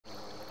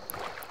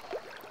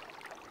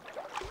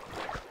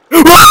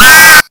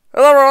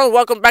everyone,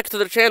 welcome back to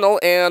the channel,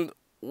 and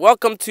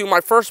welcome to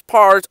my first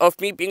part of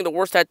me being the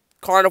worst at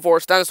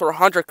Carnivores Dinosaur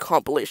Hunter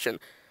compilation.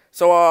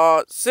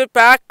 So, sit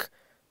back,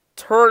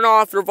 turn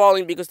off your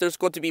volume because there's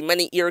going to be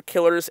many ear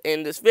killers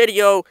in this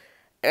video,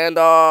 and,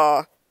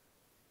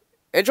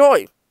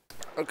 enjoy!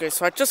 Okay,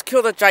 so I just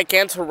killed a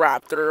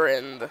Gigantoraptor,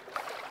 and...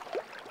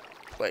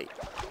 wait.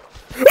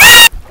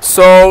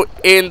 So,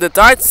 in the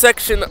diet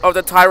section of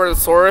the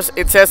Tyrannosaurus,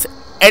 it says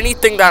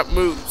anything that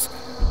moves.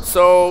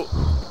 So,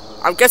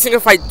 I'm guessing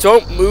if I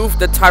don't move,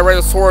 the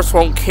Tyrannosaurus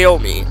won't kill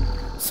me.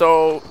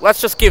 So, let's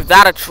just give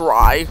that a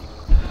try.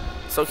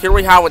 So, here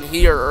we have it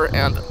here,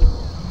 and...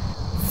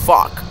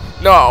 fuck.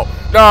 No!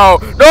 No!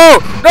 No!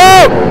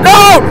 No!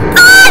 No!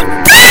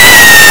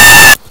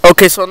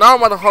 Okay, so now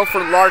I'm on the hunt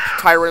for large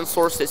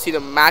Tyrannosaurus to see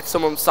the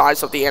maximum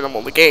size of the animal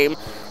in the game.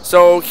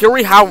 So, here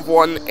we have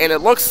one, and it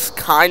looks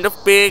kind of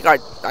big. I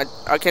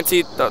can't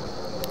see the...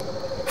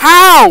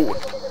 How?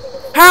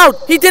 How?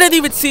 He didn't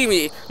even see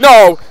me.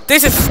 No,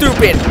 this is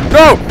stupid.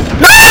 No,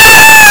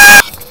 no.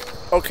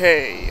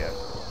 Okay.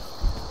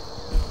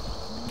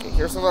 Okay,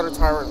 here's another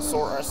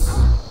Tyrannosaurus.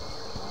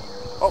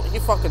 Oh, he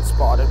fucking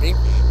spotted me.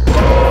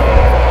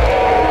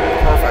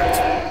 Perfect.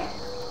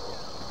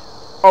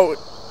 Oh.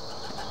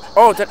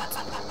 Oh, that.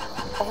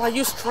 Oh, I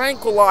used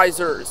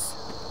tranquilizers.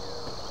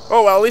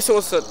 Oh, well, at least it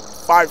was a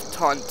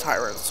 5-ton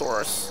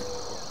Tyrannosaurus.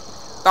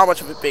 Not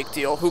much of a big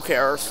deal. Who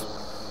cares?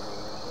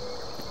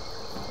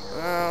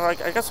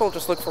 I guess I'll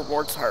just look for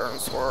more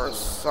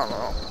Tyrannosaurus. I don't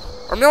know.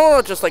 Or maybe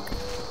I'll just, like,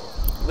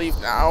 leave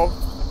now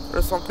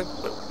or something.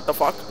 Wait, what the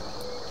fuck?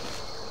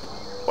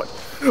 What?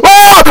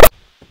 Ah!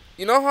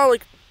 You know how,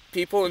 like,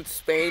 people in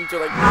Spain do,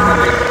 like,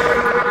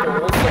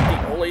 bowls,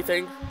 like the Ole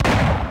thing?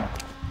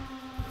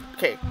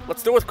 Okay,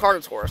 let's do it with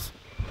Carnivores.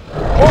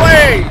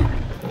 Ole!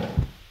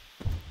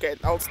 Okay,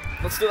 now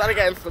let's do that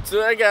again. Let's do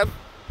that again.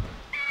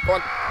 Go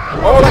on.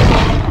 Ole!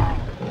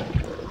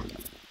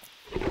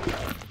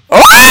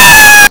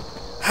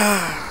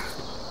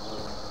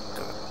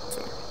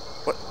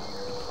 What?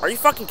 Are you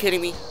fucking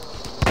kidding me?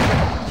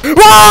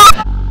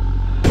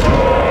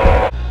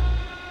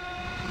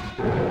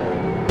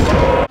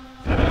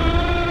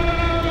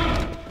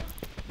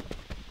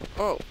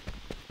 Oh.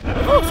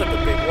 That looks like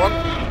a big one.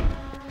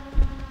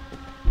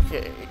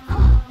 Okay.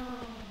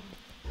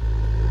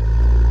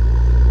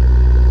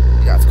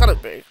 Yeah, it's kind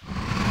of big.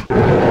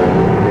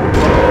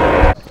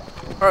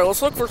 Alright,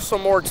 let's look for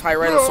some more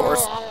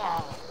Tyrannosaurus.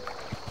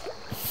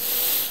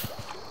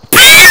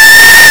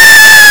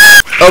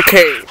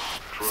 Okay,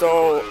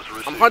 so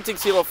I'm hunting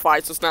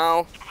Coelophysis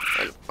now.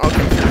 And,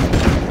 okay.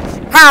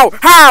 How?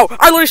 How?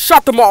 I literally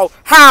shot them all.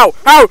 How?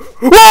 How?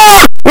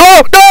 Whoa!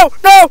 Oh, no!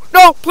 No!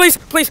 No! Please!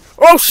 Please!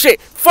 Oh shit!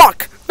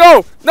 Fuck!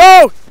 No!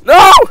 No!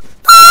 No!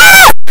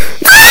 Okay.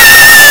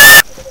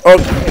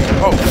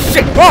 Oh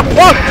shit! Oh!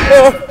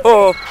 Oh!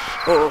 Oh!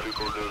 Oh!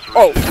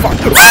 Oh! Fuck!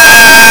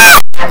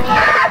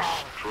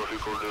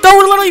 There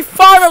were literally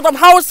 5 of them.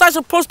 How was I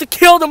supposed to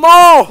kill them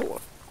all?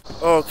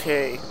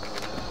 Okay.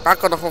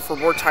 Back on the hunt for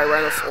more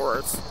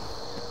Tyrannosaurs.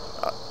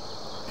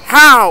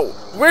 How?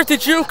 Where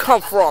did you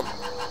come from?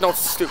 No,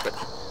 it's stupid.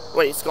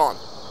 Wait, he's gone.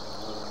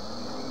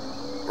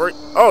 Where?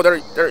 Oh, there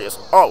he is.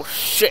 Oh,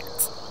 shit.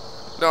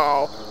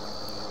 No.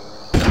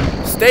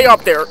 Stay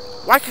up there.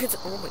 Why can't...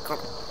 oh, my God.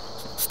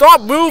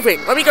 Stop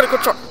moving. Let me get a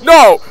good shot.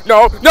 No,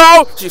 no,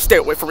 no. You stay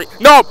away from me.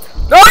 No,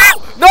 no,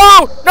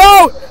 no,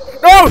 no,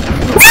 no.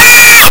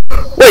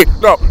 Wait,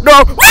 no,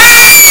 no.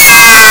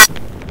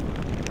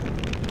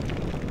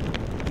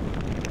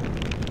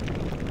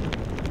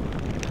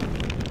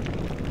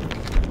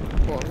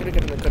 I'm gonna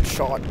get him a good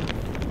shot.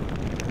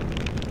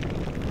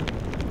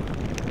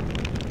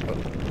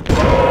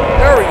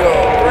 There we go,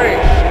 great.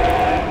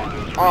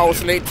 Oh,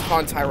 it's an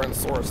 8-ton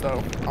Tyrannosaurus,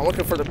 though. I'm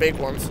looking for the big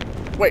ones.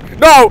 Wait,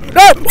 no,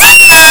 no!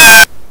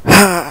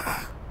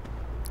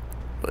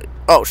 Wait,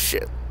 oh,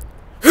 shit.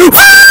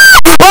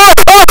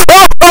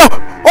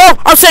 Oh,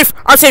 I'm safe,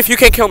 I'm safe, you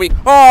can't kill me.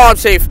 Oh, I'm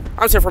safe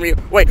from you.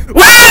 Wait.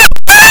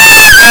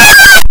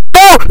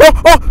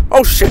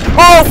 Oh, shit.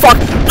 Oh, fuck.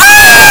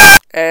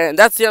 And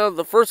that's the end of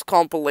the first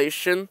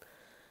compilation.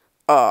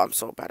 I'm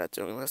so bad at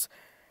doing this.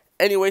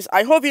 Anyways,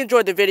 I hope you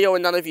enjoyed the video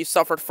and none of you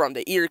suffered from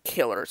the ear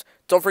killers.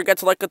 Don't forget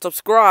to like and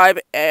subscribe,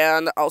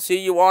 and I'll see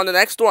you on the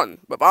next one.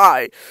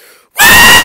 Bye-bye.